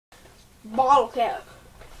Bottle cap.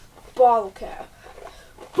 Bottle cap.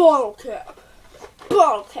 Bottle cap.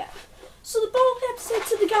 Bottle cap. So the bottle cap said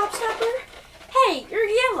to the Gobstopper, "Hey, you're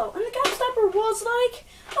yellow." And the Gobstopper was like,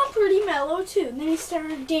 "I'm pretty mellow too." And then he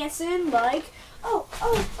started dancing like, oh,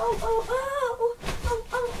 oh, oh, oh, oh, oh,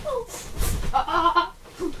 oh, oh, ah,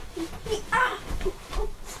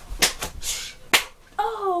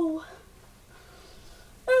 oh.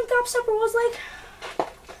 And the Gobstopper was like,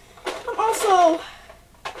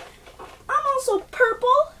 I'm also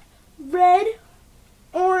purple, red,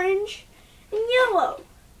 orange, and yellow.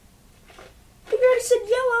 You already said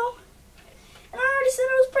yellow, and I already said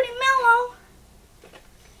I was pretty mellow.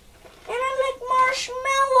 And I like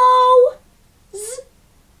marshmallows.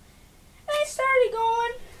 And I started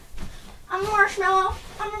going, I'm a marshmallow,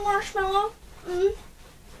 I'm a marshmallow, I'm a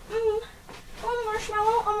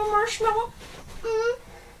marshmallow, I'm a marshmallow,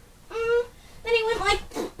 Then he went like,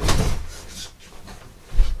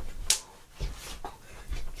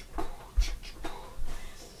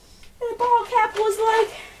 and the bottle cap was like,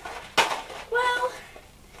 well,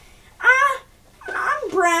 I'm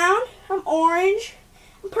brown, I'm orange,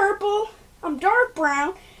 I'm purple, I'm dark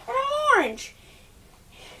brown, and I'm orange.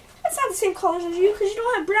 That's not the same colors as you because you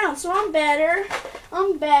don't have brown, so I'm better.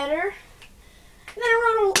 I'm better. And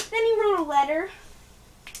then he wrote a letter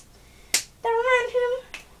that reminded him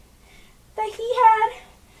that he had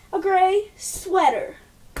a gray sweater.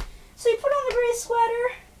 So he put on the gray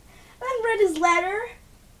sweater and then read his letter.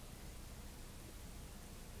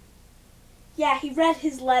 Yeah, he read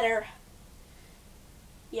his letter.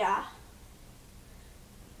 Yeah.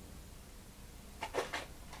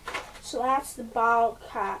 So that's the bottle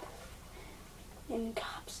cap in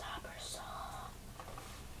Gobstopper.